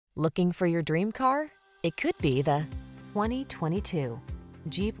Looking for your dream car? It could be the 2022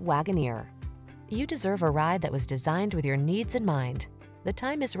 Jeep Wagoneer. You deserve a ride that was designed with your needs in mind. The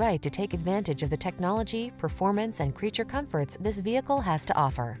time is right to take advantage of the technology, performance, and creature comforts this vehicle has to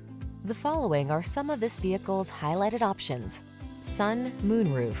offer. The following are some of this vehicle's highlighted options: sun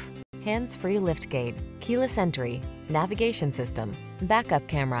moonroof, hands-free liftgate, keyless entry, navigation system, backup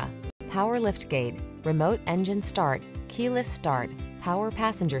camera, power liftgate, remote engine start, keyless start, power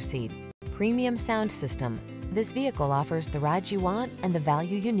passenger seat, premium sound system. This vehicle offers the ride you want and the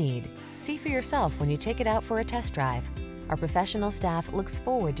value you need. See for yourself when you take it out for a test drive. Our professional staff looks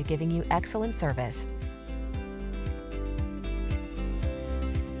forward to giving you excellent service.